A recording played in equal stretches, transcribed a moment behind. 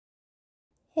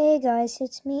Hey guys,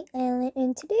 it's me, Alan,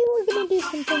 and today we're gonna do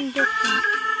something different.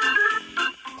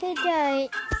 Today,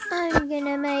 I'm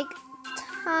gonna make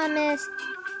Thomas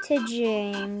to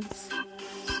James.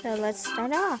 So let's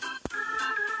start off.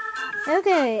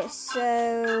 Okay,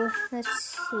 so let's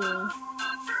see.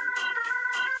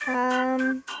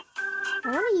 I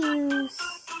wanna use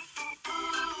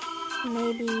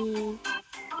maybe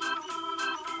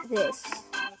this.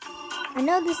 I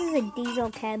know this is a diesel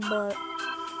cab, but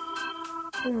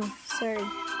sorry.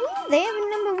 Ooh, they have a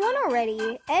number 1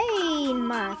 already. Hey,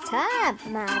 my type.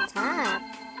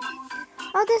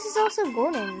 Oh, this is also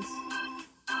Gordon's.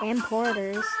 And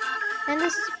Porter's. And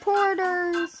this is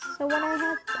Porter's. So when I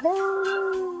have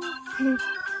Porter's.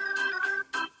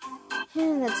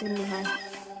 That's gonna be hard.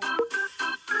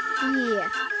 Yeah.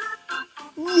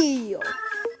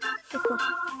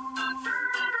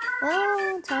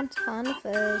 Well, time to find the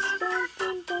first.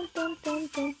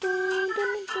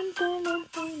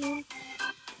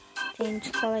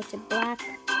 Change color to black.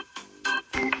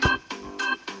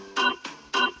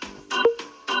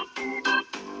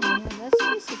 Let's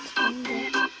just extend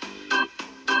it.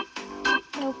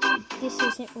 Nope, this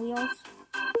isn't wheels.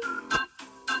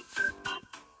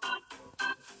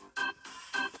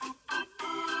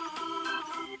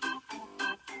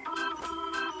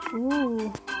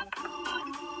 Ooh.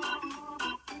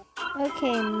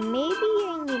 Okay, maybe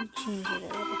I need to change it a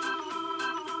little.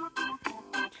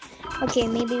 Okay,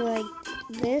 maybe like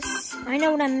this. I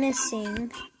know what I'm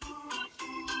missing.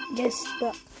 Just,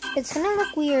 but it's gonna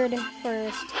look weird at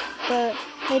first, but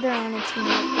later on it's gonna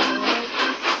look better, right?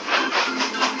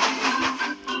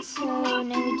 So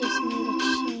now we just need to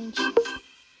change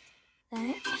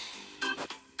that.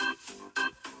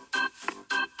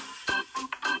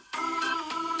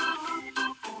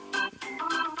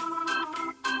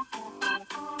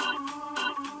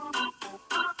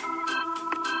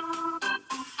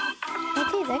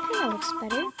 Okay, that kind of looks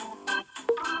better.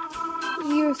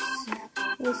 Yes,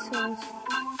 whistles.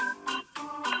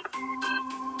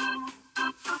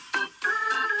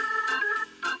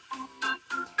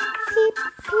 Peep,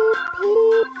 peep,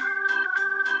 peep.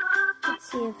 Let's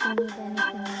see if we need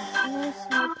anything else. No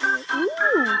sniper.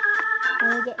 Ooh, and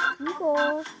we get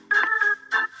eagle.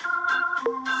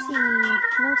 Let's see,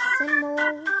 no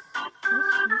symbols.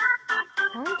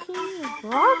 Monkey,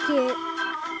 rocket.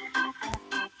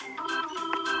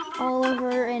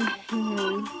 Oliver and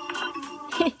Henry.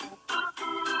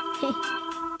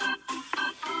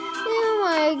 Oh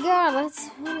my god, that's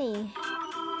funny.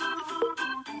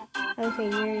 Okay,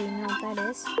 you already know what that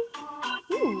is.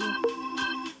 Ooh.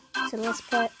 So let's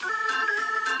put...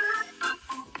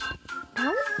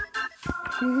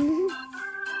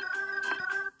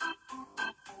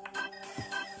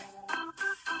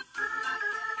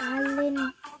 Alan.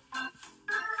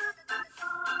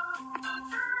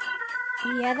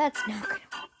 Yeah, that's not gonna work.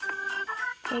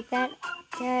 Take that.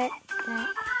 I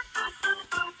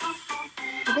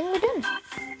think we're done.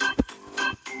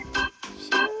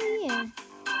 So, yeah.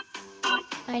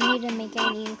 I need to make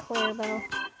Andy and Clarabelle.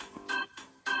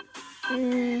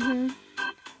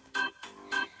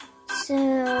 So,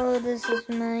 this is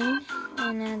mine.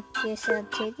 And I guess I'll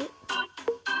take it.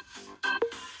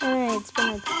 Alright, it's been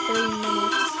like 3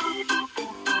 minutes.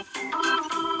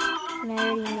 And I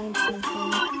already made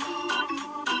something.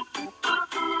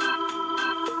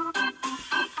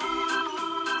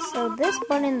 So this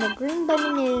button, the green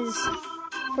button, is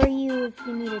for you if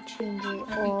you need to change it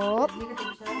up.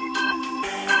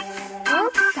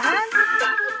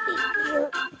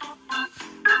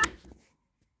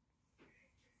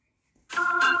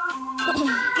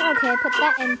 Okay, put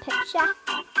that in picture.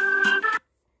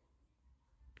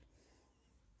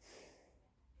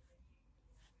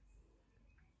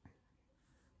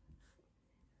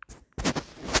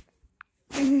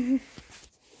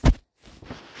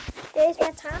 There's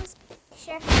my Tom's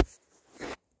picture.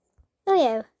 Oh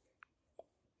yeah.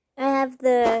 I have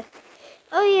the...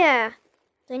 Oh yeah.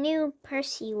 The new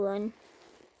Percy one.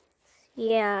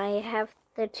 Yeah, I have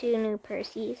the 2 new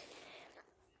Percys.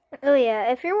 Oh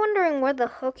yeah, if you're wondering where the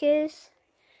hook is,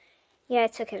 yeah, I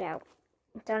took it out.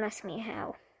 Don't ask me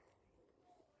how.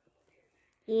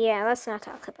 Yeah, let's not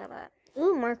talk about that.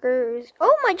 Ooh, markers.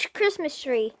 Oh, my Christmas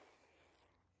tree.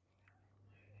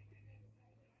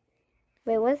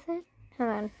 Wait, what's that? Hold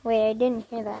on. Wait, I didn't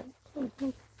hear that.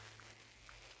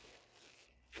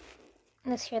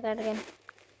 Let's hear that again.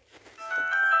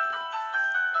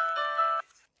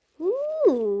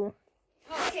 Ooh.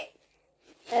 Okay.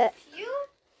 You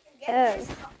get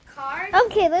this card.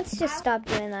 Okay, let's just stop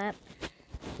doing that.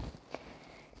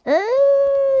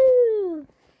 Oh.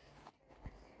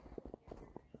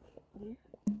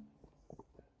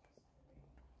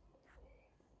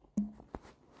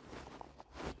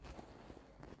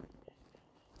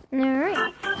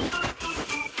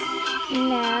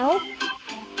 now,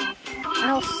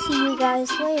 I'll see you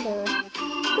guys later.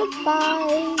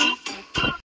 Goodbye.